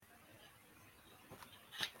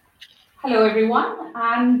Hello, everyone,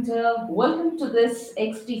 and welcome to this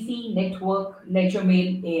XTC Network Ledger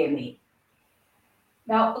Mail AMA.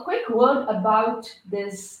 Now, a quick word about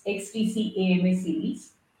this XTC AMA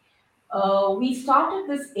series. We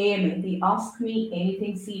started this AMA, the Ask Me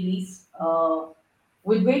Anything series,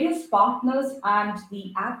 with various partners and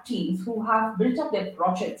the app teams who have built up their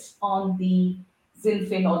projects on the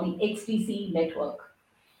Zinfin or the XTC network.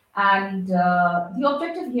 And the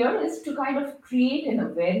objective here is to kind of create an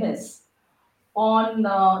awareness on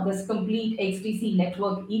this complete XDC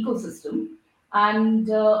network ecosystem. And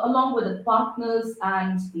along with the partners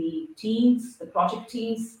and the teams, the project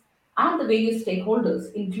teams, and the various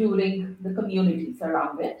stakeholders, including the communities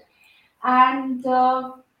around it. And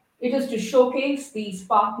it is to showcase these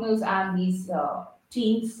partners and these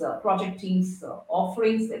teams, project teams'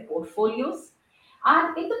 offerings, their portfolios,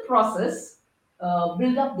 and in the process,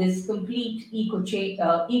 build up this complete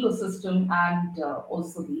ecosystem and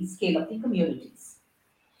also the scale up the communities.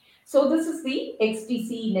 So this is the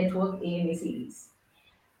XTC Network AMA series.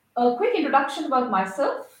 A quick introduction about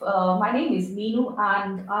myself. My name is Meenu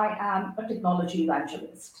and I am a technology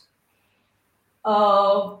evangelist.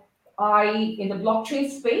 Uh, in the blockchain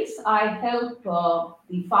space, I help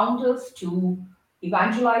the founders to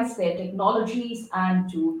evangelize their technologies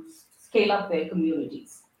and to scale up their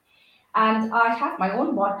communities. And I have my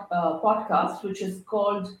own podcast, which is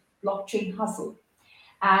called Blockchain Hustle.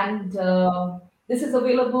 And this is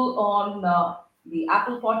available on the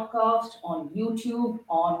Apple Podcast, on YouTube,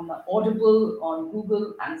 on Audible, on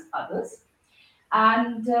Google, and others.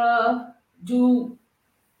 And do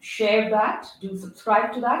share that, do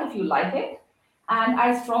subscribe to that if you like it. And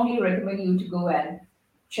I strongly recommend you to go and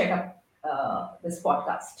check out this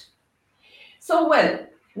podcast. So, well,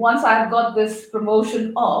 once I've got this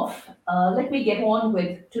promotion off, let me get on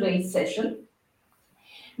with today's session.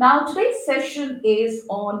 Now, today's session is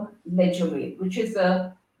on LedgerMail, which is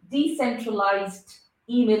a decentralized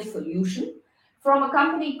email solution from a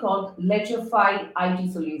company called Ledgerfi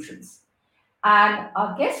IT Solutions. And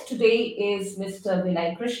our guest today is Mr.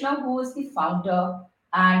 Vinay Krishna, who is the founder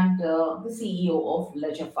and the CEO of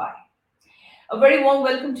Ledgerfi. A very warm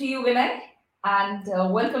welcome to you, Vinay, and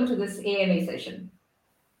welcome to this AMA session.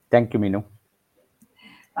 Thank you, Minu.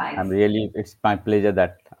 Thanks. It's my pleasure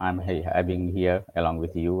that I'm having here along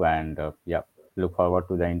with you, and yeah, look forward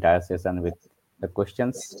to the entire session with the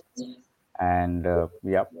questions, and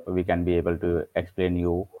yeah, we can be able to explain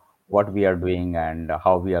you what we are doing and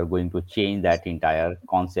how we are going to change that entire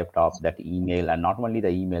concept of that email, and not only the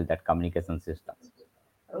email, that communication system.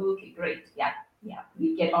 Okay, great. Yeah, yeah,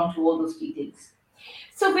 we'll get on to all those details.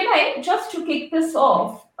 So, Vinay, just to kick this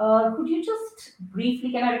off, could you just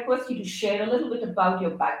briefly, can I request you to share a little bit about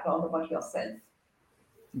your background, about yourself?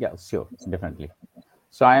 Yeah, sure, definitely.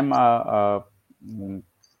 So I'm mm,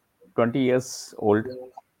 20 years old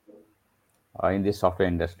in this software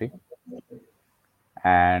industry,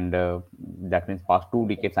 and that means past 2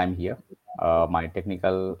 decades I'm here. My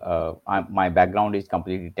background is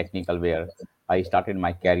completely technical, where I started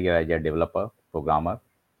my career as a developer programmer,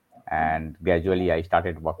 and gradually I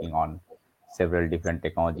started working on several different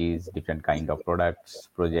technologies, different kind of products,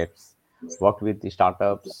 projects. Worked with the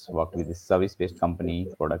startups, worked with the service-based company,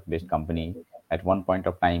 product-based company. At one point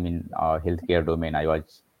of time in healthcare domain, I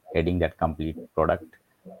was heading that complete product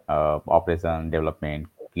operation, development,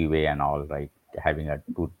 QA, and all, right? Having a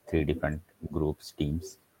two, three different groups,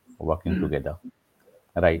 teams working together,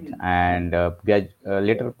 right? And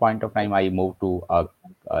later point of time, I moved to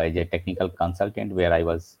as a technical consultant, where I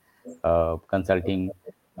was consulting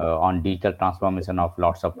on digital transformation of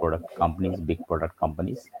lots of product companies, big product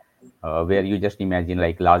companies, where you just imagine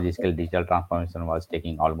like large scale digital transformation was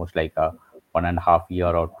taking almost like a 1.5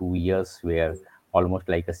 year or 2 years, where almost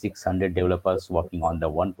like a 600 developers working on the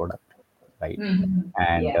one product, right? Mhm.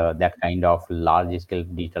 And Yeah. that kind of large scale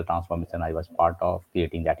digital transformation, I was part of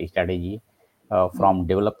creating that strategy, from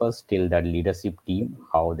developers till the leadership team,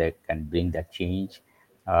 how they can bring that change,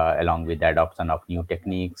 along with the adoption of new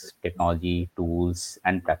techniques, technology, tools,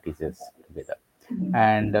 and practices together.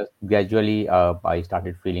 And gradually, I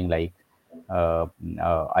started feeling like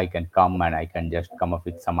I can come and I can just come up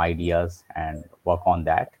with some ideas and work on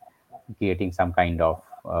that, creating some kind of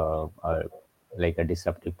like a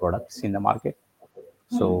disruptive products in the market.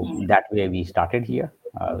 So that way we started here.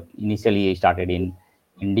 Initially, I started in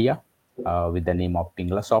India with the name of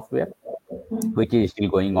Pingla Software, which is still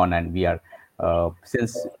going on, and we are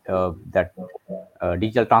since that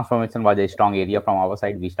digital transformation was a strong area from our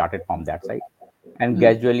side. We started from that side, and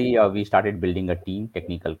gradually we started building a team,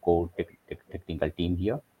 technical core, technical team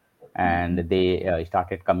here, and they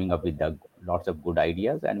started coming up with the lots of good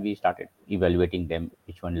ideas, and we started evaluating them,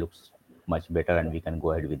 which one looks much better and we can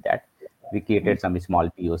go ahead with that. We created some small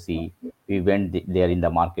POC. We went there in the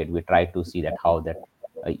market. We tried to see that how that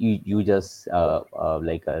you just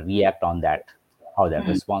react on that, how that Mm,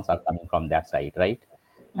 response are coming from that side, right?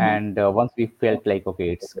 mm, And once we felt like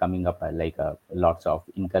okay, it's coming up lots of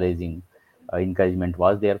encouragement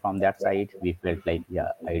was there from that side. We felt like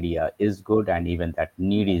yeah, idea is good and even that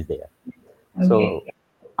need is there. So okay.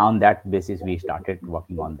 on that basis, we started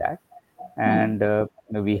working on that, Mm, and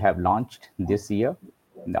we have launched this year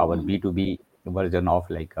our mm, B2B version of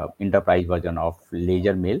enterprise version of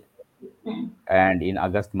Ledger Mail. mm, And in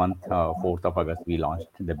August month, 4th of August, we launched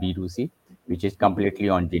the B2C, which is mm, completely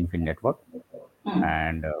on Ginfin network. mm.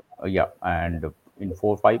 And yeah, and in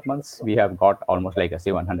 4 5 months, we have got almost like a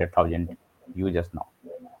 700,000 users now.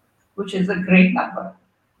 Which is a great number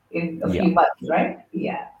in a Yeah, few months, right?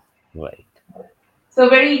 Yeah. right. So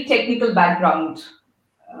very technical background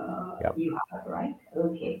Yeah. you have, right?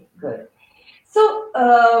 Okay, good. So,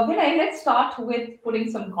 Vinay, let's start with putting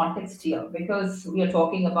some context here because we are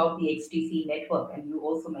talking about the XTC network, and you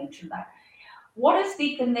also mentioned that. What is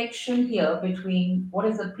the connection here between what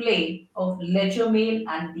is the play of Ledger Mail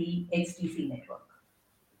and the XTC network?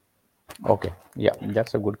 Okay. Yeah,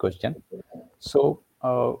 that's a good question. So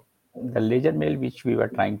the ledger mail which we were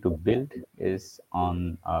trying to build is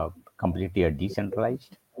on completely a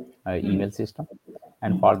decentralized Mm, email system,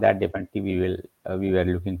 and mm, for that definitely we were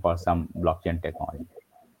looking for some blockchain technology.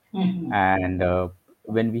 mm, And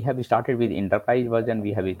when we have started with enterprise version,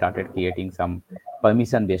 we have started creating some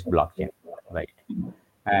permission based blockchain, right?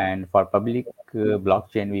 And for public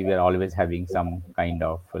blockchain, we were always having some kind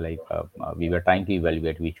of we were trying to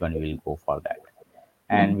evaluate which one we will go for that.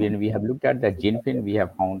 And mm, when we have looked at the Ginfin, we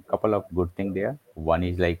have found a couple of good things there. One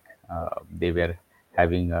is they were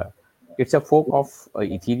having a, it's a fork of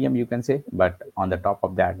Ethereum, you can say, but on the top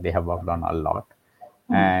of that, they have worked on a lot.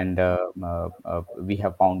 mm, And we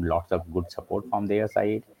have found lots of good support from their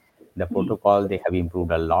side. The mm, protocol, they have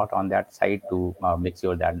improved a lot on that side to make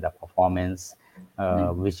sure that the performance,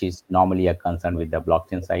 mm. which is normally a concern with the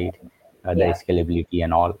blockchain side, the Yeah. scalability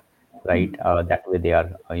and all, right? Mm, That way they are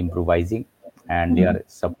improvising and they mm. are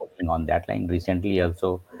supporting on that line. Recently,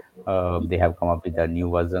 also, they have come up with a new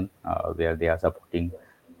version where they are supporting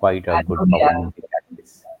quite a And good yeah. performance in that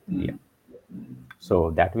case. Yeah. Mm,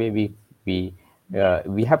 So that way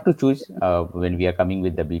we have to choose when we are coming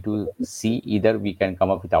with the B2C. Either we can come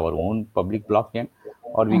up with our own public blockchain,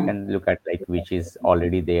 or we mm, can look at like which is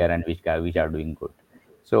already there and which are doing good.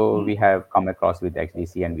 So we have come across with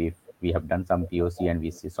XDC, and we have done some POC,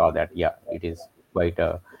 and saw that yeah, it is quite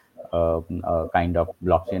a kind of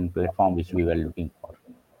blockchain platform which we were looking for.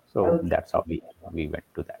 So okay. that's how we went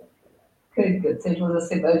to that. Good, good. So it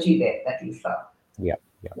was a synergy there that you saw. Yeah,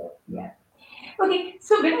 yeah. Yeah. Okay.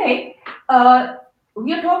 So Vinay,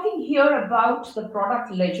 we are talking here about the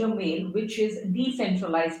product Ledger Mail, which is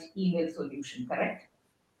decentralized email solution, correct?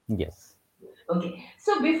 Yes. Okay.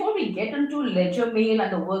 So before we get into Ledger Mail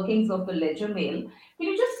and the workings of the Ledger Mail, can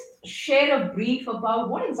you just share a brief about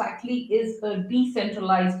what exactly is a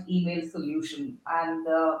decentralized email solution and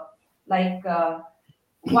like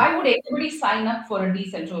why would anybody sign up for a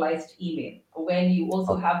decentralized email when you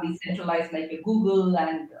also have decentralized like a Google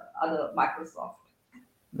and other Microsoft?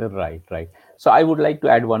 Right, right. So I would like to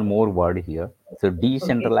add one more word here. So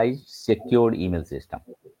Okay. decentralized secured email system,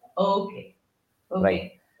 Okay. right?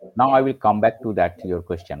 Okay. Now I Yeah. will come back to that your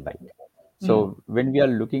question, right? Hmm. So when we are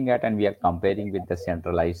looking at and we are comparing with the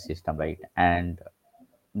centralized system, right? And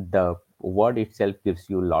the word itself gives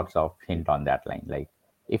you lots of hint on that line. Like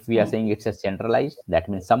if we are Hmm. saying it's a centralized, that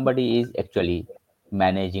means somebody is actually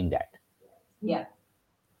managing that, Yeah.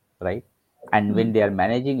 right? And Hmm. when they are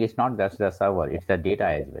managing, it's not just the server, it's the data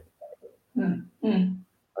as well, Hmm. Hmm.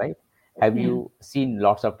 right? Have Hmm. you seen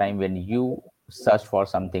lots of time when you search for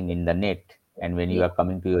something in the net and when you Yeah. are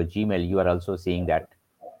coming to your Gmail, you are also seeing that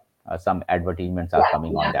some advertisements are Yeah.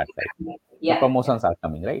 coming on Yeah. that side. The Yeah. Yeah. promotions are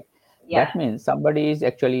coming, right? Yeah. That means somebody is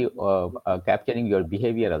actually capturing your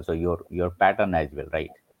behavior also, your pattern as well,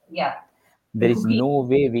 right? Yeah. There The is cookie. no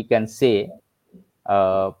way we can say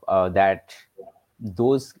that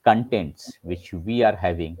those contents which we are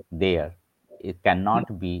having there, it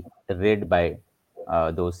cannot be read by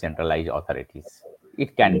those centralized authorities.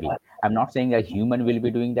 It can Yeah. be. I'm not saying a human will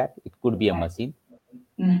be doing that. It could be a Yeah. machine,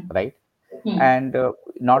 Hmm. right? Hmm. And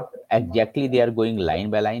not exactly they are going line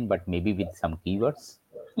by line, but maybe with some keywords.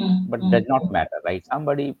 Hmm. But Hmm. does not matter, right?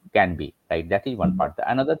 Somebody can be, right? That is one part.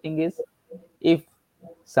 Another thing is if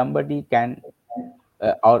somebody can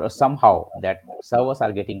or somehow that servers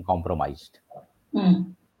are getting compromised,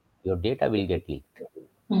 Hmm. your data will get leaked,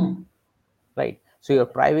 Hmm. right? So your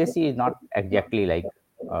privacy is not exactly like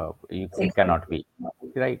it Secure. cannot be,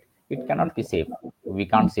 right? It cannot be safe. We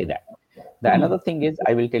can't say that. The another thing is,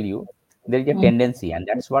 I will tell you, there is a Mm, tendency, and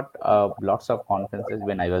that's what lots of conferences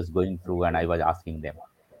when I was going through and I was asking them,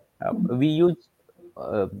 we use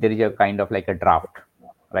there is a kind of like a draft,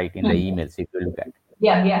 right, in the mm. emails if you look at,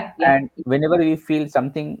 Yeah, yeah, yeah, and whenever we feel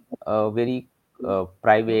something very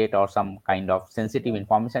private or some kind of sensitive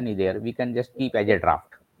information is there, we can just keep as a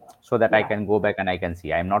draft so that I yeah, can go back and I can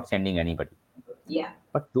see I'm not sending anybody. yeah.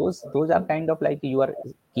 But those are kind of like you are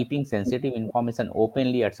keeping sensitive information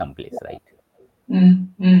openly at some place, right?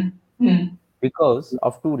 Mm, mm, mm. Because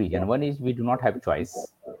of two reasons. One is we do not have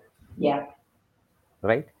choice, Yeah.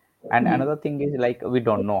 right? And Mm, another thing is like we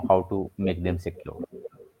don't know how to make them secure,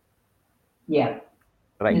 yeah.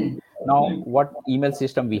 right? Mm, Now, mm, what email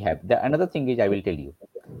system we have? The another thing is I will tell you.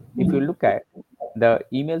 If you look at the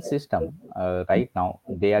email system right now,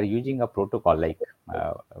 they are using a protocol like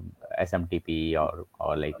SMTP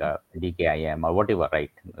or like a DKIM or whatever,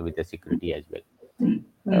 right? With the security as well. mm,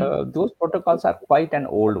 mm, Those protocols are quite an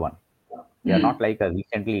old one. They are mm, not like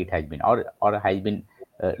recently it has been or has been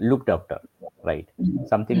looked after, right? mm,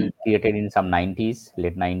 mm, Something created in some 90s,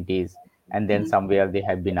 late 90s, and then mm, somewhere they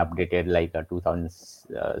have been updated like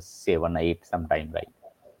 2007, 8 sometime, right?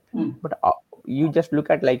 mm, But you just look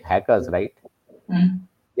at like hackers, right? mm.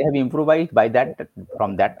 They have improvised by that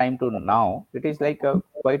from that time to now. It is like a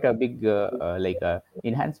quite a big like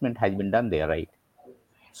enhancement has been done there, right?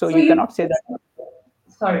 So So you you, cannot say that.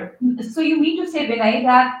 sorry. So you mean to say, Vinay,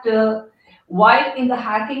 that while in the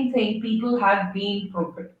hacking thing, people have been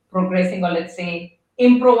progressing, or let's say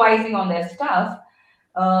improvising on their stuff,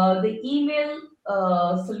 the email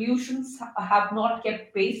solutions have not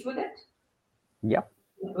kept pace Yeah,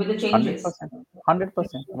 with the changes. 100%,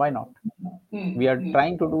 100%. Why not? Mm, We are mm.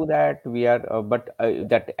 trying to do that. We are but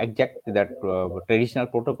that exact that traditional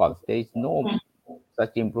protocols, there is no Mm.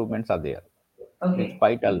 such improvements are there. It's Okay.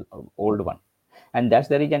 quite a old one, and that's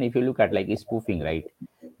the reason if you look at like spoofing, right?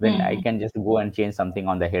 When I Mm, can just go and change something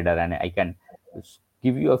on the header and I can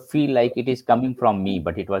give you a feel like it is coming from me,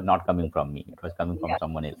 but it was not coming from me, it was coming from yeah,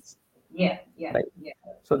 someone else, yeah, yeah, right? yeah.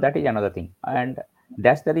 So that is another thing, and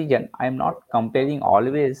that's the reason I am not comparing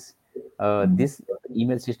always Mm, this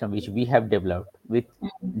email system which we have developed with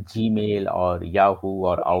Gmail or Yahoo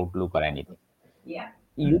or Outlook or anything. yeah.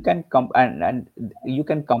 You can and you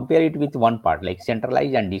can compare it with one part like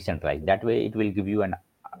centralized and decentralized. That way it will give you an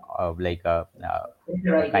like That's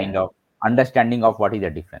your a kind idea. of understanding of what is the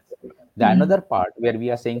difference. The Mm, another part where we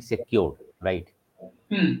are saying secured, right?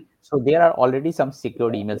 mm, So there are already some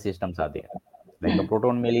secured email systems are there, like a mm,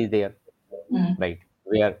 Proton Mail is there, mm, right?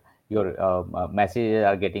 Where your messages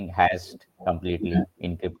are getting hashed completely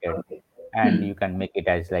encrypted, and mm, you can make it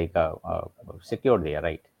as like a secured there,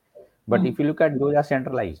 right? But mm, if you look at those are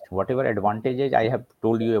centralized, whatever advantages I have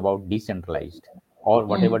told you about decentralized, or mm,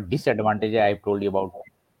 whatever disadvantages I have told you about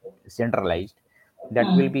centralized,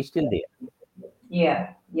 that will mm. be still there,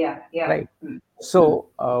 Yeah, yeah, yeah. right? Mm, mm,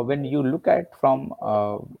 So when you look at from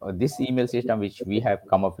this email system which we have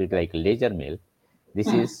come up with like Ledger Mail,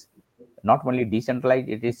 this mm, is not only decentralized,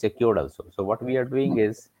 it is secured also. So what we are doing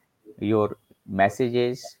is your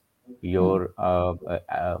messages, mm, your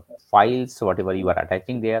files, whatever you are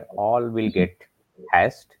attaching there, all will get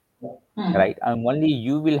hashed, mm. right? And only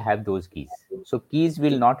you will have those keys. So keys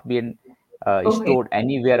will not be Okay. stored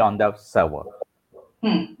anywhere on the server,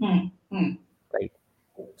 Mm, mm, mm, right?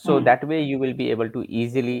 So mm, that way you will be able to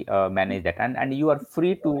easily manage that, and you are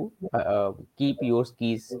free to keep your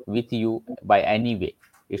keys with you by any way.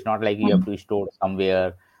 It's not like you have mm, to store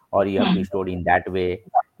somewhere or you have to mm, store in that way.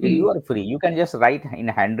 You mm, are free, you can just write in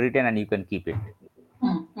handwritten and you can keep it.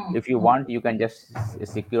 mm, mm, If you mm, want, you can just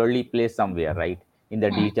securely place somewhere, right, in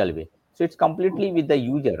the mm, digital way. So it's completely with the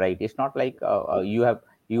user, right? It's not like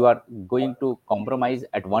you are going to compromise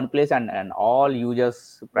at one place and all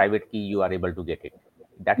users private key you are able to get it.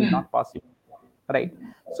 That is mm, not possible, right?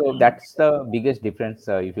 So that's the biggest difference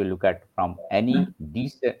if you look at from any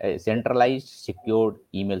centralized secured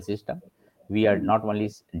email system. We are not only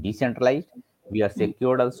decentralized, we are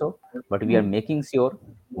secured also, but we are mm, making sure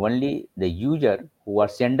only the user who are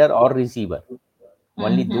sender or receiver,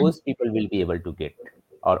 only mm, mm. those people will be able to get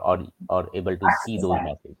or able to see Access those that.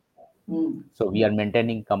 messages. Mm. So we are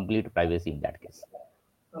maintaining complete privacy in that case.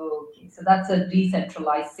 Okay, so that's a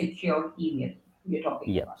decentralized, secure email we're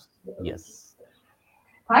talking about. Yes, yes.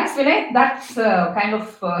 Thanks, Vinay. That's kind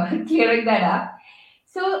of clearing that up.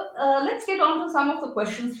 So let's get on to some of the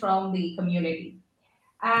questions from the community.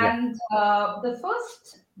 Yeah, And the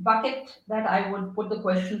first bucket that I would put the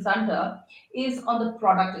questions under is on the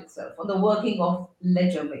product itself, on the working of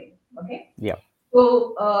Ledger Mail. Okay. yeah.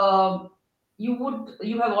 So,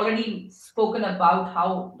 you have already spoken about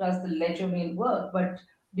how does the ledger mail work, but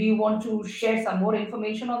do you want to share some more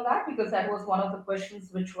information on that? Because that was one of the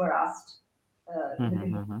questions which were asked in the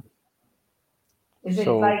beginning. Mhm. Is it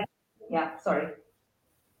So like, yeah, sorry.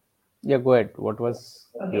 yeah, go ahead. What was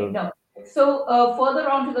Okay, your? no. So further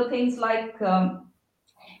on to the things like,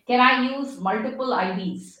 can I use multiple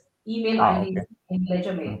IDs, email Ah, IDs okay. in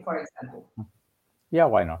ledger Mm, mail, for example? mm. Yeah,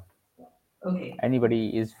 why not? Okay,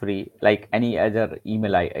 Anybody is free, like any other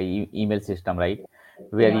email system, right?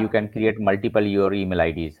 Where you yeah, can create multiple your email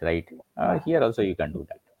IDs, right? yeah, Here also you can do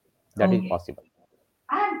that. That is okay. possible.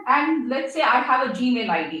 And let's say I have a Gmail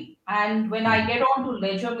ID, and when I Mhm. get on to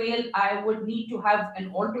Ledger Mail, I would need to have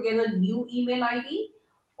an altogether new email ID,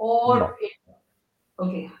 or No,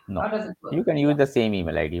 okay, how no. does it You work? can use the same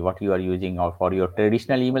email ID what you are using or for your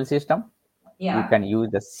traditional email system. You Yeah, can use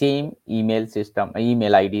the same email system,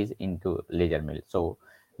 email IDs into Ledger Mail. So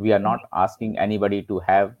we are okay, not asking anybody to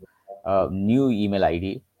have a new email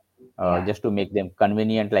ID yeah, just to make them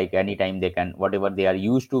convenient. Like anytime they can, whatever they are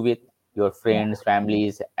used to with your yeah, friends,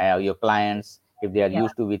 families, your clients, if they are yeah,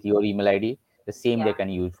 used to with your email ID, the same yeah. they can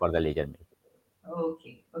use for the Ledger Mail.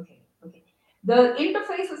 Okay, okay, okay. The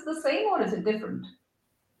interface is the same, or is it different?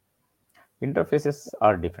 Interfaces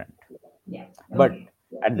are different, Yeah, but okay.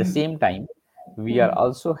 at the Mm, same time we are mm,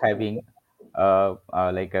 also having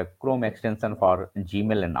like a Chrome extension for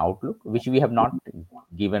Gmail and Outlook, which we have not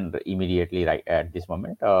given immediately right at this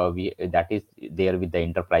moment. We that is there with the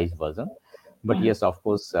enterprise version, but mm. yes, of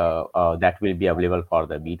course, that will be available for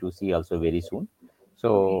the B2C also very soon.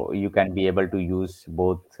 Okay, So you can be able to use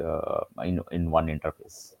both in one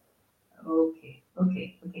interface. okay,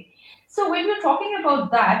 okay, okay. So when you're talking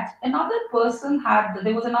about that, another person had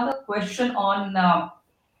there was another question on.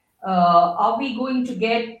 Are we going to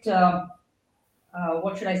get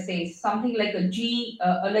what should I say, something like a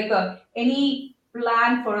like a any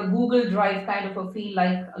plan for a Google Drive kind of a feel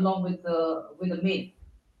like along with the mail?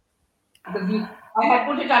 Because you, I had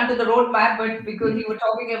put it under the roadmap, but because you were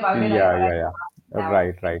talking about it, I Yeah, thought yeah, I'd yeah. ask now.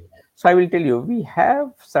 Right, right. So I will tell you, we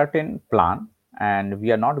have certain plan, and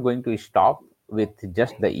we are not going to stop with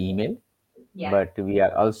just the email, Yeah. but we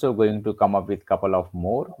are also going to come up with couple of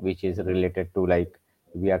more, which is related to like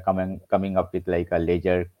we are coming up with like a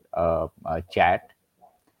ledger chat.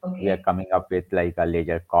 We are Okay. coming up with like a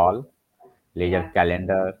ledger call, ledger Yeah.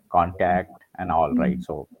 calendar, contact, and all, right? Mm,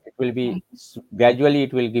 So it will mm, be gradually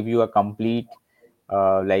it will give you a complete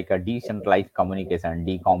like a decentralized communication,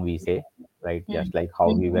 decom we say, right? mm, Just like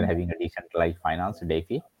how we were mm, having a decentralized finance,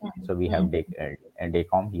 DeFi. So we have mm, a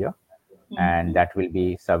decom here, mm, and that will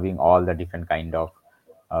be serving all the different kind of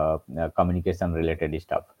communication related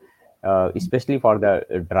stuff. Especially for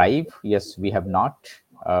the drive, yes, we have not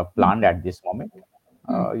planned at this moment.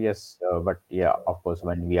 mm, Yes, but yeah, of course,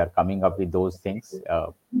 when we are coming up with those things,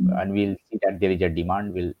 mm. and we'll see that there is a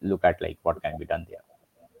demand, we'll look at like what can be done there.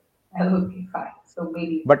 Okay, fine. So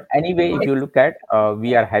maybe. But anyway, if you look at,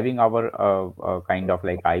 we are having our kind of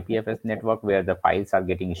like IPFS network where the files are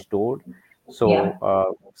getting stored. So Yeah.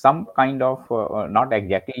 some kind of not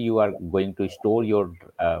exactly you are going to store your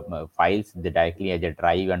files directly as a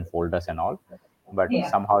drive and folders and all, but Yeah.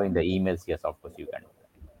 somehow in the emails, yes, of course you can do that.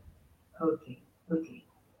 Okay. Okay.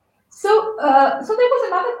 So, so there was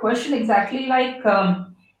another question exactly like,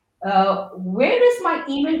 where is my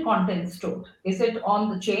email content stored? Is it on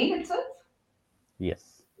the chain itself?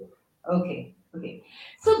 Yes. Okay, okay.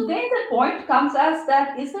 So then the point comes as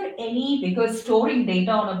that is there any, because storing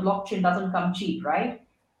data on a blockchain doesn't come cheap, right?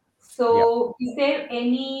 Yeah. So is there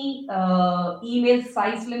any email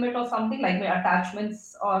size limit or something like my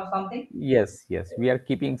attachments or something? Yes, yes. We are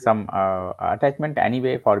keeping some attachment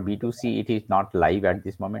anyway for B2C. It is not live at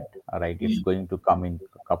this moment, right? It's Mm, going to come in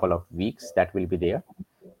a couple of weeks. That will be there.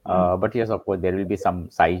 mm, But yes, of course, there will be some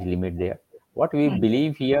size limit there. What we mm,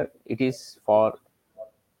 believe here, it is for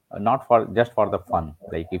not for just for the fun.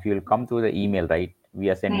 Like if you will come through the email, right? We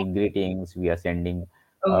are mm. sending greetings, we are sending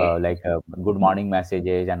Okay. like good morning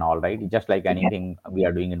messages and all, right? Just like Yeah, anything we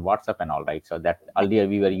are doing in WhatsApp and all, right? So that earlier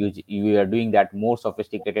we were doing that more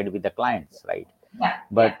sophisticated with the clients, right? yeah,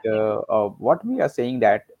 But yeah, yeah. what we are saying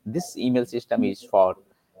that this email system is for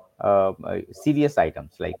serious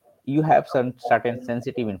items, like you have some certain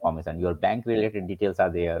sensitive information, your bank related details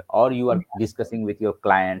are there, or you are discussing with your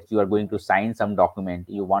clients, you are going to sign some document,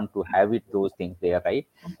 you want to have it those things there, right?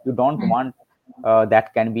 You don't Mm, want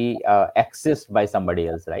that can be accessed by somebody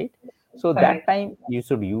else, right? So that correct. time you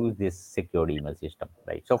should use this secure email system,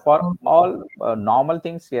 right? So for Okay. all normal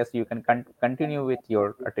things, yes, you can continue with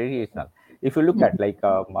your traditional. if you look at like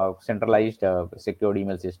a centralized secured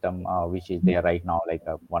email system which is there right now, like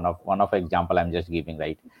one of example I'm just giving,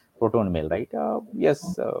 right? Proton Mail, right?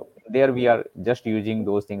 Yes, there we are just using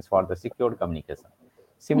those things for the secured communication.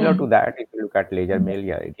 Similar to Hmm. that, if you look at Ledger Mail,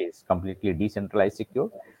 yeah, it is completely decentralized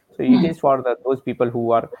secure. So it is for those people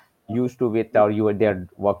who are used to with, or they are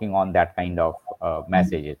working on that kind of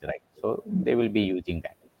messages, right? So they will be using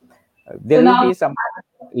that. So There will now, be some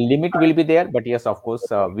limit will be there, but yes, of course,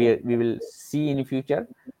 we will see in future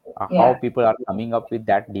how yeah. people are coming up with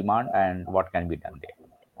that demand and what can be done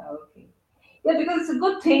there. Okay. Yeah, because it's a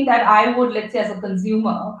good thing that I would, let's say, as a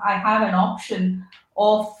consumer, I have an option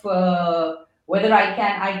of whether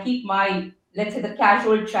I keep my, let's say, the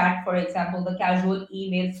casual chat, for example, the casual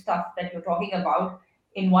email stuff that you're talking about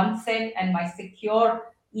in one set, and my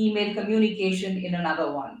secure email communication in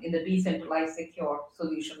another one, in the decentralized secure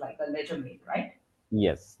solution like a Ledger Mail, right?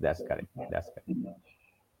 Yes, that's correct. That's correct.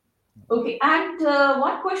 Okay, and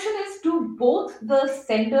one question is, do both the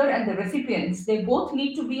sender and the recipients, they both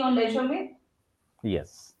need to be on Ledger Mail?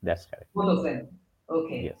 Yes, that's correct. Both of them.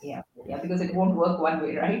 Okay, Yes, yeah, yeah, yes, because it won't work one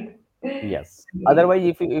way, right? yes. Okay. Otherwise,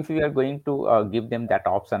 if we are going to give them that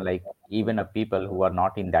option, like even a people who are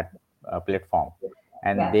not in that platform,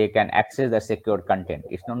 and Yeah, they can access the secured content,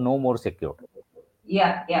 it's no more secured,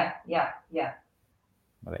 yeah, yeah, yeah, yeah.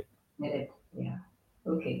 right? Get it. Yeah.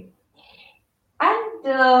 Okay. And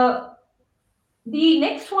the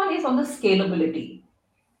next one is on the scalability.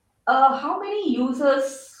 How many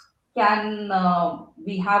users can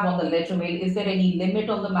we have on the ledger mail? Is there any limit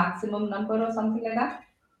on the maximum number or something like that?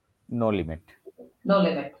 No limit. No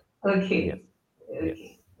limit. Yes, Okay. Okay. yes.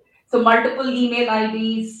 So multiple email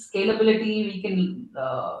IDs, scalability, we can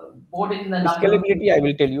board in the number of Scalability, I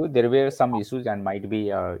will tell you, there were some issues, and might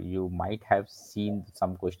be you might have seen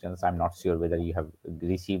some questions. I'm not sure whether you have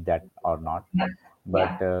received that or not. yeah,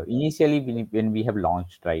 But yeah. initially, when we have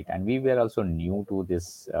launched, right, and we were also new to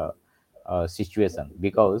this situation,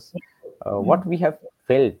 because what we have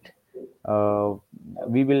felt, uh,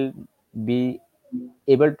 we will be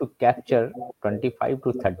able to capture 25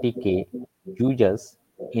 to 30K users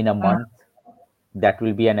in a Uh, month. That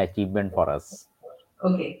will be an achievement for us,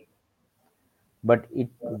 okay. but it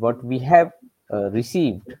what we have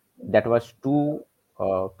received, that was too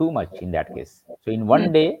much in that case. So in Hmm.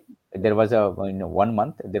 one day, there was a in 1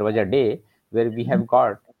 month, there was a day where we have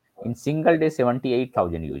got in single day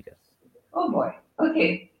 78,000 users. Oh boy.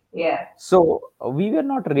 Okay. Yeah. So we were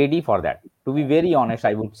not ready for that, to be very honest.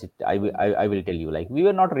 I will tell you, like, we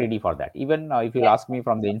were not ready for that. Even if you'll Yeah. ask me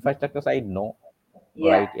from the infrastructure side, no.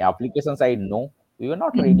 Yeah. Right, application side, no, we were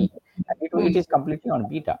not Hmm. ready. And it Hmm. is completely on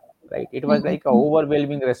beta, right? It was Hmm. like a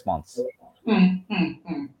overwhelming response. Hmm. Hmm.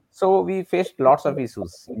 Hmm. So we faced lots of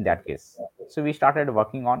issues in that case. So we started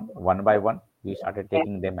working on one by one. We started Yeah.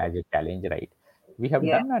 taking them as a challenge, right? We have Yeah.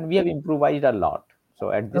 done, and we have improvised a lot.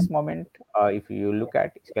 So at Okay. this moment, if you look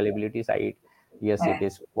at scalability side, yes, it Yeah.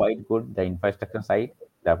 is quite good. The infrastructure side,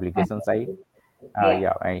 the Yeah. application side, Yeah.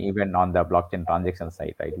 yeah, and even on the blockchain transaction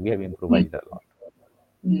side, right? We have Hmm. improvised a lot.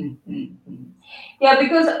 Hmm. Hmm. Hmm. Yeah,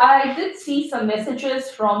 because I did see some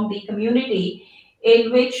messages from the community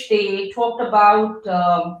in which they talked about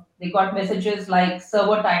they got messages like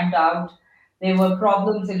server timed out, there were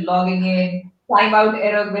problems in logging in, timeout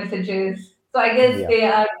error messages. So I guess Yeah, they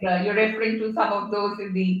are you're referring to some of those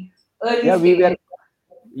in the early yeah, we were stages.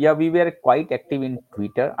 yeah we were quite active in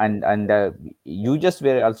Twitter, and users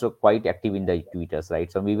were also quite active in the Twitters,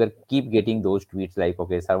 right? So we were keep getting those tweets like,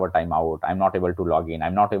 okay, server time out, I'm not able to log in,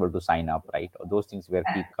 I'm not able to sign up, right? Those things were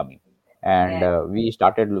keep coming. And Yeah, we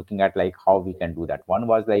started looking at like how we can do that. One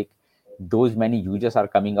was like, those many users are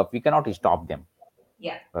coming up, we cannot stop them,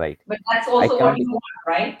 yeah. right? But that's I also what cannot. you want,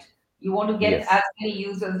 right? You want to get Yes, as many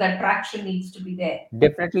users, that traction needs to be there.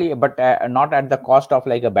 definitely, but not at the cost of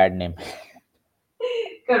like a bad name.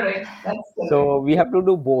 Correct. That's correct. So we have to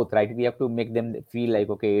do both, right? We have to make them feel like,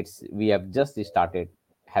 okay, it's we have just started.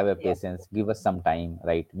 Have a Yeah. patience, give us some time,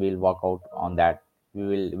 right? We'll work out on that.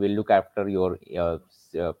 We'll look after your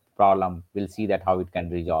problem. We'll see that how it can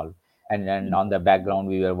resolve. And then on the background,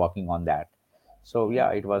 we were working on that. So Yeah.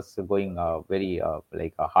 yeah, it was going very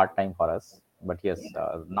like a hard time for us. But yes,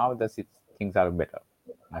 Yeah. now things are better,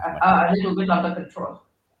 much A better. little bit under control.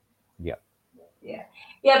 Yeah, Yeah,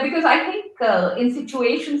 yeah, because I think in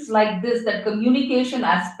situations like this, that communication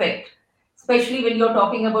aspect, especially when you're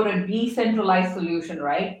talking about a decentralized solution,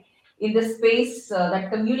 right? In the space,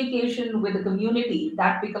 that communication with the community,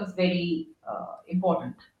 that becomes very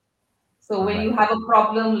important. So when you right. have a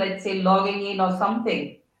problem, let's say logging in or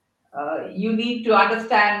something, you need to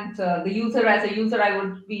understand the user. As a user, I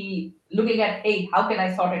would be looking at, hey, how can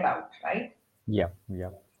I sort it out, right? Yeah,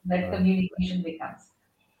 yeah. that uh, communication becomes.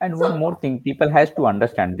 and one So, more thing, people has to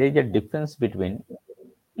understand there is a difference between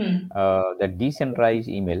hmm, the decentralized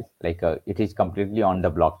email, like it is completely on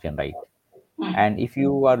the blockchain, right? hmm, And if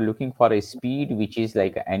you are looking for a speed which is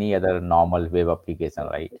like any other normal web application,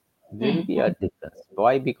 right, there will hmm, be a difference.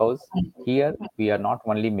 Why? Because hmm, here we are not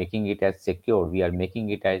only making it as secure, we are making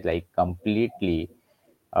it as like completely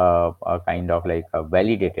a kind of like a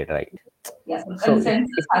validated, right? yes, the So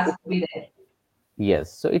consensus has to be there.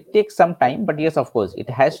 yes, so it takes some time, but yes, of course,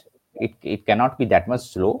 it cannot be that much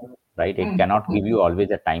slow, right? It Hmm, cannot give hmm, you always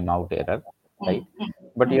a timeout error, hmm, right? hmm,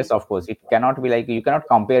 But hmm. yes, of course, it cannot be like you cannot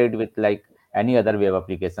compare it with like any other web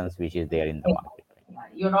applications which is there in the Yeah, market, right? yeah.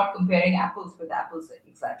 You're not comparing apples with apples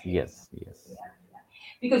exactly. Yes, Yeah, yes, yeah.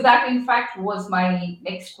 Because that, in fact, was my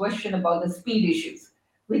next question about the speed issues,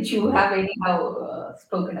 which you yeah, have anyhow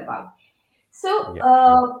spoken about. So, yeah.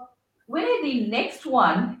 Vinay, the next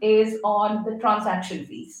one is on the transaction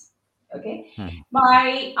fees. Okay. Mhm.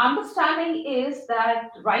 My understanding is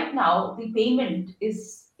that right now the payment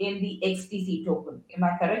is in the XTC token. Am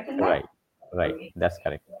I correct in that? Right, right. Okay. That's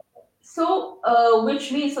correct. So,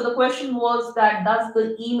 which means, so the question was that does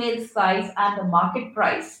the email size and the market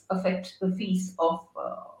price affect the fees of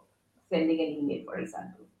sending an email, for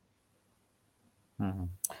example? Mhm.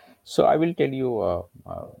 So I will tell you,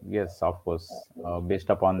 yes, of course, based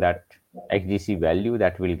upon that XDC value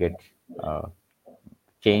that will get uh,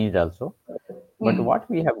 changed also. But Hmm. what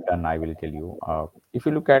we have done, I will tell you, if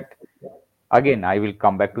you look at, again, I will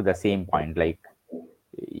come back to the same point. Like,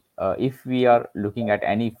 if we are looking at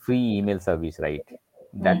any free email service, right,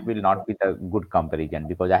 that Hmm. will not be the good comparison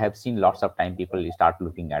because I have seen lots of time people start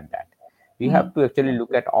looking at that. We Hmm. have to actually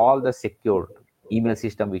look at all the secured email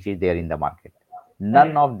system which is there in the market.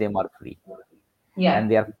 None Correct. of them are free Yeah.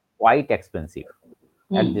 and they are quite expensive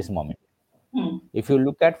at Hmm. this moment. Hmm. If you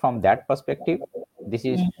look at from that perspective, this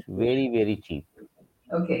is Hmm. very cheap,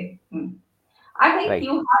 Okay. Hmm. I think right?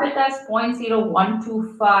 you have it as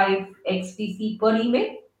 0.0125 XTC per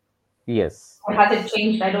email. Yes, Or has it yes.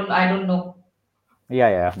 changed? I don't know.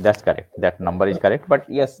 Yeah, that's correct. That number is correct. But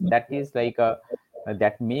yes, that is like a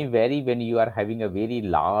that may vary when you are having a very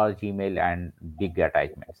large email and big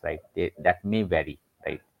attachments, right? That may vary,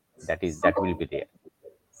 right? That will So, be there.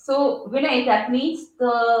 Vinay, that means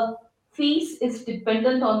the fees is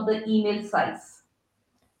dependent on the email size.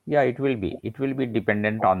 Yeah, it will be. It will be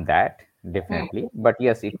dependent on that Hmm. definitely. But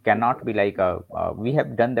yes, it cannot be like a. We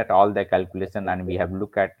have done that all the calculation and we have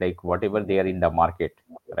looked at like whatever they are in the market,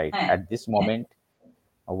 right? Eh, At this eh, moment,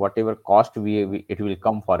 whatever cost we it will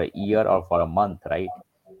come for a year or for a month, right?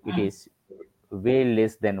 It hmm, is way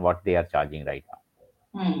less than what they are charging right now.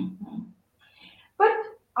 hmm, hmm. But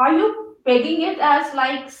are you pegging it as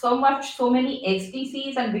like so much, so many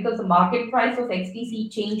XTCs, and because the market price of XTC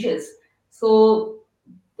changes, so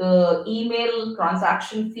the email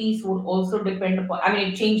transaction fees would also depend upon, I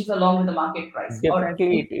mean, it changes along with the market price. Or,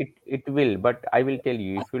 Definitely, it will. But I will tell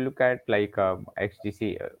you, if you look at like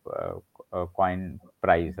XDC coin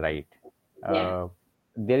price, right? yeah. Uh,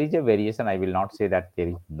 there is a variation. I will not say that there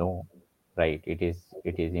is no, right? It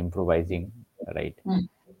is improvising, right? Hmm,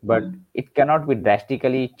 But hmm, it cannot be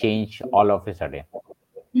drastically changed all of a sudden.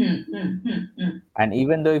 hmm, hmm, hmm, hmm, And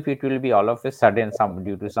even though if it will be all of a sudden some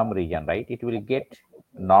due to some reason, right, it will get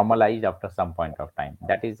normalized after some point of time.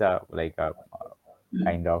 That is a like a hmm,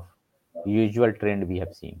 kind of usual trend we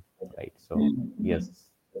have seen, right? So hmm, hmm. yes,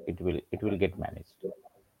 it will get managed.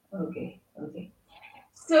 Okay, okay.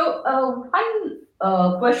 So,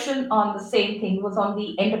 one question on the same thing was on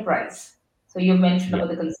the enterprise. So, you mentioned Yeah. about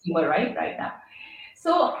the consumer, right? Right now.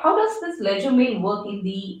 So, how does this ledger mail work in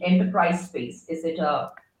the enterprise space? Is it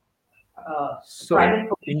a So private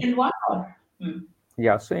in provision one or? Hmm.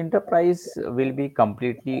 yeah, so enterprise will be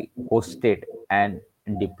completely hosted and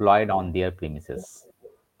deployed on their premises,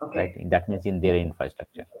 right? Okay. That means in their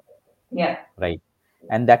infrastructure, Yeah. right?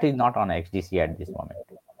 And that is not on XDC at this moment,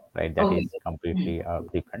 right? That Okay. is Hmm. completely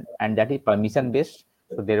different, and that is permission based.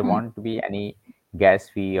 So there Hmm. won't be any gas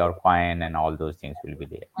fee or coin, and all those things will be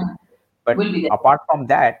there. Hmm. But Will be there. apart from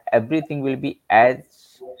that, everything will be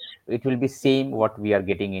as it will be same what we are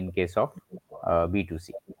getting in case of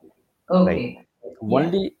B2C, right? Okay.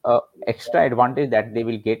 Yeah. Only extra advantage that they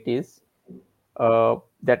will get is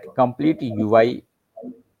that complete UI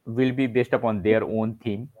will be based upon their own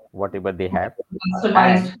theme, whatever they have,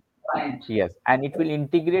 and Customized client. yes, and it will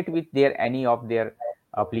integrate with their any of their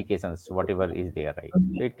applications, whatever is there, right?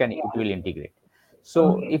 So Okay. it Yeah. will integrate.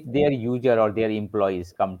 So Okay. if their user or their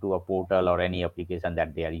employees come to a portal or any application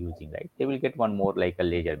that they are using, right, they will get one more like a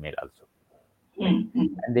ledger mail also, right? Hmm. Hmm.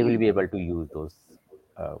 And they will be able to use those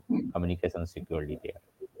uh, communications securely there.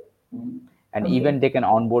 and Okay. even they can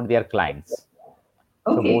onboard their clients.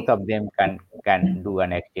 So both Okay. of them can do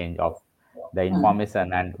an exchange of the Hmm.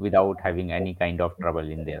 information and without having any kind of trouble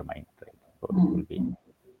in their mind, right? So it will be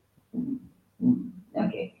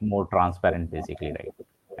Okay. more transparent, basically, right,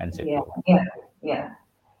 and Yeah. secure. Yeah. Yeah.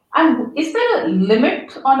 And is there a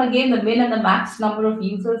limit on again the min and the max number of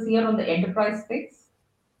users here on the enterprise space?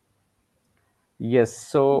 Yes,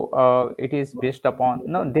 so it is based upon,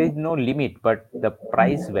 no, there is no limit, but the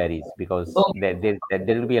price varies because Okay. there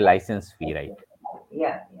will be a license fee, right?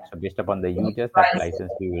 Yeah. Yeah. So based upon the The users, that price.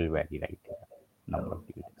 license fee will vary, right? Yeah. Number of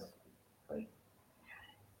Okay. users. Great.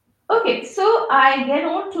 Okay, so I get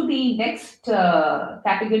on to the next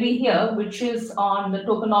category here, which is on the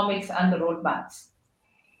tokenomics and the roadmaps.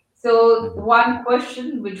 So, Mhm. one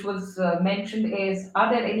question which was mentioned is: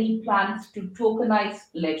 are there any plans to tokenize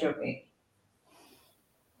Ledger Pay?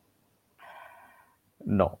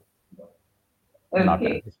 No, not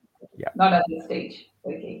at Okay, this. Yeah, not at this stage.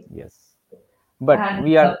 Okay, yes. But and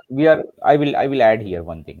we are I will add here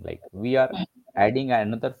one thing, like we are adding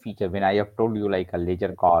another feature. When I have told you like a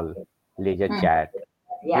ledger call, ledger hmm, chat,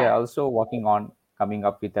 we are yeah, also working on coming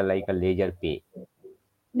up with a like a ledger pay.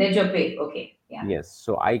 Ledger Pay. Okay, yeah, Yes,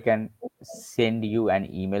 so I can send you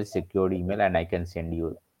an email, secured email, and I can send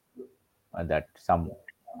you that some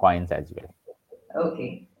coins as well.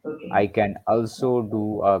 okay, I okay, can also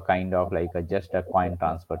do a kind of like a just a coin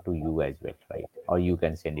transfer to you as well, right? Or you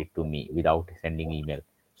can send it to me without sending email.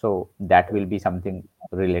 So that will be something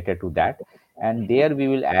related to that. And there we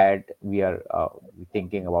will add, we are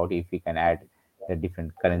thinking about if we can add the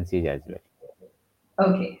different currencies as well,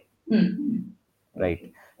 okay, right?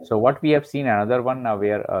 okay, So what we have seen another one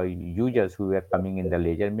where users who were coming in the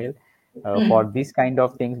ledger mail for hmm, these kind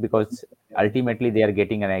of things, because ultimately they are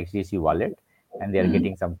getting an HDC wallet and they are hmm,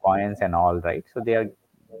 getting some coins and all, right? So they are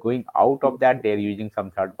going out of that, they are using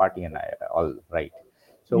some third party and all, right?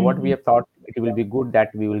 So what we hmm, have thought, it will be good that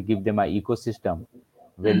we will give them a ecosystem.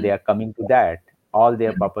 When they hmm, are coming to that, all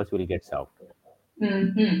their purpose will get served.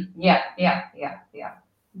 yeah, yeah, yeah, yeah,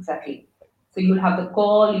 exactly. So you'll have the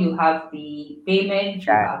call, you have the payment,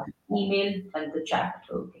 you Chat. have the email, and the chat.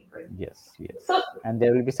 Okay, great. Yes, So, yes. And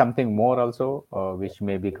there will be something more also, which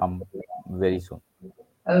may become very soon.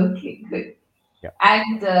 okay, good. Yeah.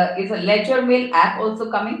 And is a Ledger Mail app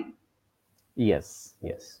also coming? Yes,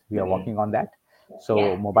 yes, we are Okay. working on that.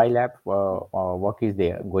 So Yeah. mobile app work is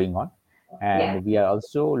there going on, Yeah. and we are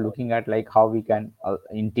also looking at like how we can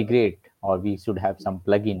integrate, or we should have some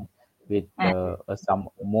plugin with some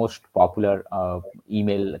most popular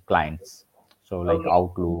email clients. So like Okay.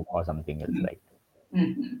 Outlook or something else, right?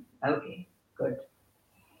 Okay. Good.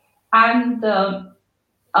 And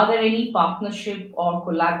are there any partnership or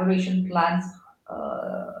collaboration plans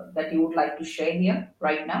that you would like to share here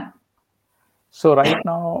right now? So right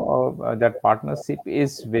now that partnership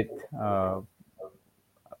is with uh,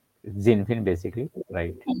 Zinfin basically,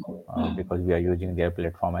 right? Because we are using their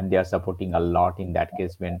platform and they are supporting a lot in that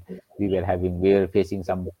case when we were facing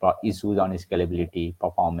some issues on scalability,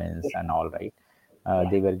 performance, and all, right. Yeah.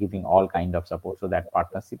 They were giving all kind of support, so that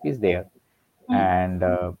partnership is there. And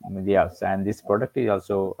yes, and this product is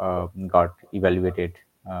also got evaluated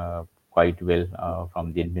quite well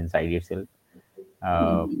from the Zinfin side itself,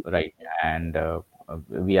 right? And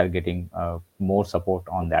we are getting more support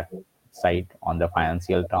on that side on the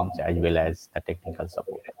financial terms as well as the technical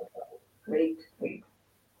support. Great. Great.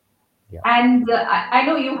 Yeah. And I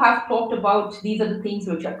know you have talked about these are the things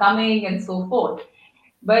which are coming and so forth.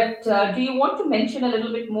 But do you want to mention a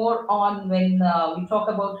little bit more on when we talk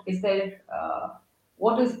about is there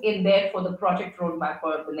what is in there for the project roadmap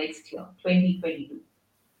for the next year, 2022?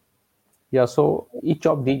 Yeah, so each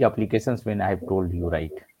of these applications, when I have told you,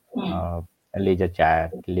 right, Hmm, uh, a ledger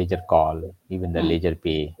chat, ledger call, even the hmm, ledger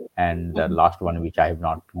pay, and the last one which I have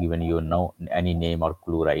not given you no any name or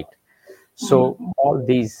clue, right? So hmm, all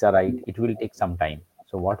these are right. It will take some time.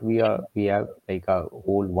 So what we have like a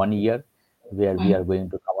whole 1 year where we hmm, are going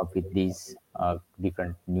to come up with these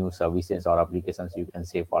different new services or applications, you can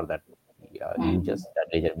say, for that hmm, users, that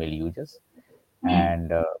ledger mail users. hmm,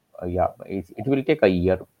 And yeah, it will take a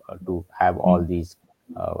year to have all hmm, these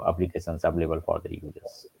applications available for the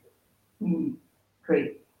users. hmm.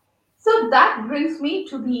 Great. So that brings me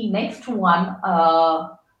to the next one,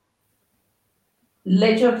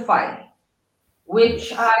 ledger file,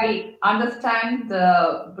 which Yes, I understand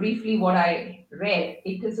briefly what I read.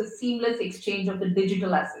 It is a seamless exchange of the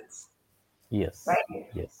digital assets, yes, right?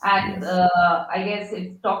 yes, And yes. I guess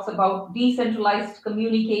it talks about decentralized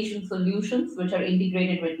communication solutions which are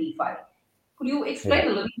integrated with DeFi. Could you explain a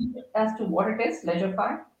Right. little bit as to what it is,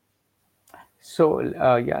 Ledgerfi? So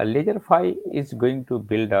yeah, Ledgerfi is going to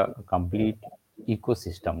build a complete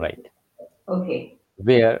ecosystem, right? Okay.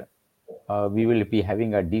 Where we will be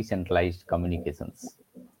having a decentralized communications,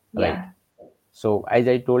 right? Yeah. So as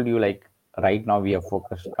I told you, like right now we are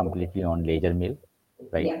focused completely on Ledger Mail,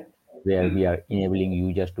 right? Yeah. Where we are enabling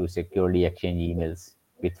users to securely exchange emails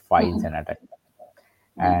with files and attachments.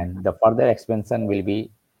 And the further expansion will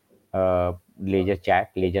be Ledger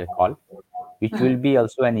Chat, Ledger Call, which will be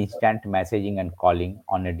also an instant messaging and calling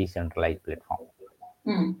on a decentralized platform,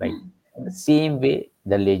 right? The same way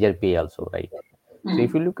the Ledger Pay also, right? So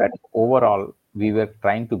if you look at overall, we were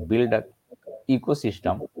trying to build a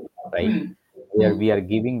ecosystem, right, where we are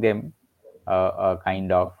giving them a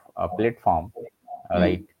kind of a platform,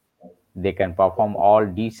 right? They can perform all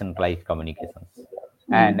decentralized communications,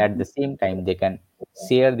 and at the same time, they can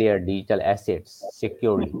share their digital assets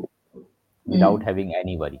securely without having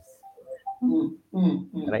any worries,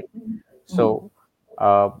 right? So,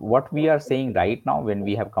 what we are saying right now, when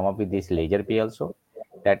we have come up with this Ledger Pay also,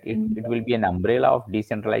 that it will be an umbrella of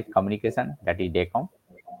decentralized communication, that is DECOM,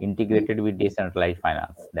 integrated with decentralized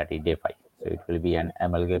finance, that is DeFi. So, it will be an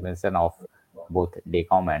amalgamation of both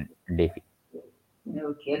DECOM and DeFi.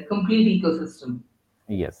 Okay. A complete ecosystem.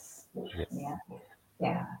 Yes, yes. Yeah.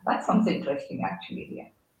 Yeah. That sounds interesting, actually.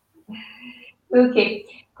 Yeah. Okay.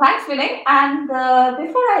 Thanks, Vinay. And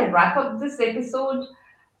before I wrap up this episode,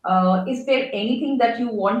 is there anything that you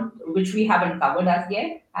want which we haven't covered as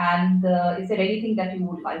yet? And is there anything that you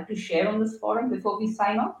would like to share on this forum before we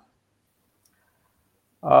sign off?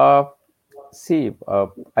 Uh, See,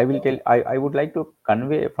 I will tell. I would like to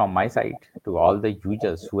convey from my side to all the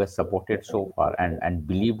users who have supported so far and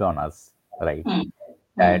believed on us, right?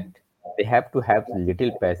 That they have to have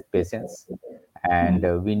little patience, and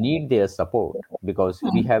we need their support, because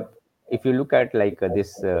we have. If you look at like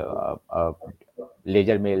this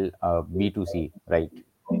Ledger Mail B2C, right?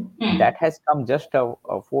 That has come just 4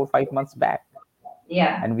 or 5 months back,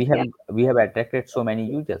 Yeah. and we have Yeah. we have attracted so many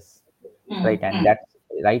users, right? And that's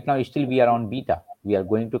right now still we are on beta. We are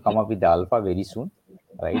going to come up with the alpha very soon,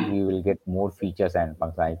 right? We will get more features and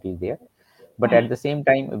functionalities there, but at the same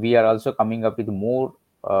time we are also coming up with more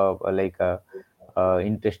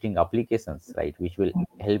interesting applications, right, which will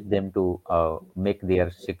help them to make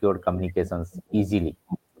their secured communications easily,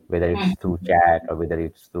 whether it's through chat or whether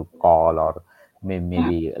it's through call or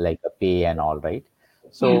maybe like a pay and all, right?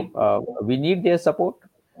 So we need their support,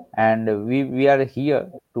 and we are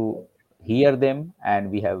here to hear them,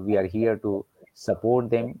 and we are here to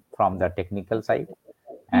support them from the technical side,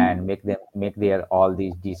 and make their all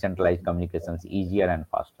these decentralized communications easier and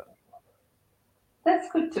faster. That's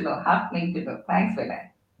good to know. Happening to know. Thanks for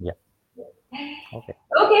that. Yeah. Okay.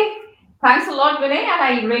 Okay. Thanks a lot, Vinay. And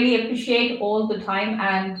I really appreciate all the time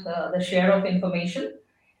and the share of information.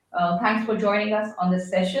 Thanks for joining us on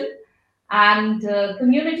this session. And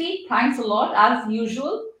community, thanks a lot as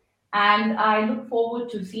usual. And I look forward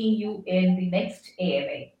to seeing you in the next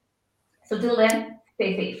AMA. So till then,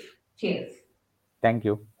 stay safe. Cheers. Thank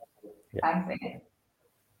you. Yeah. Thanks again.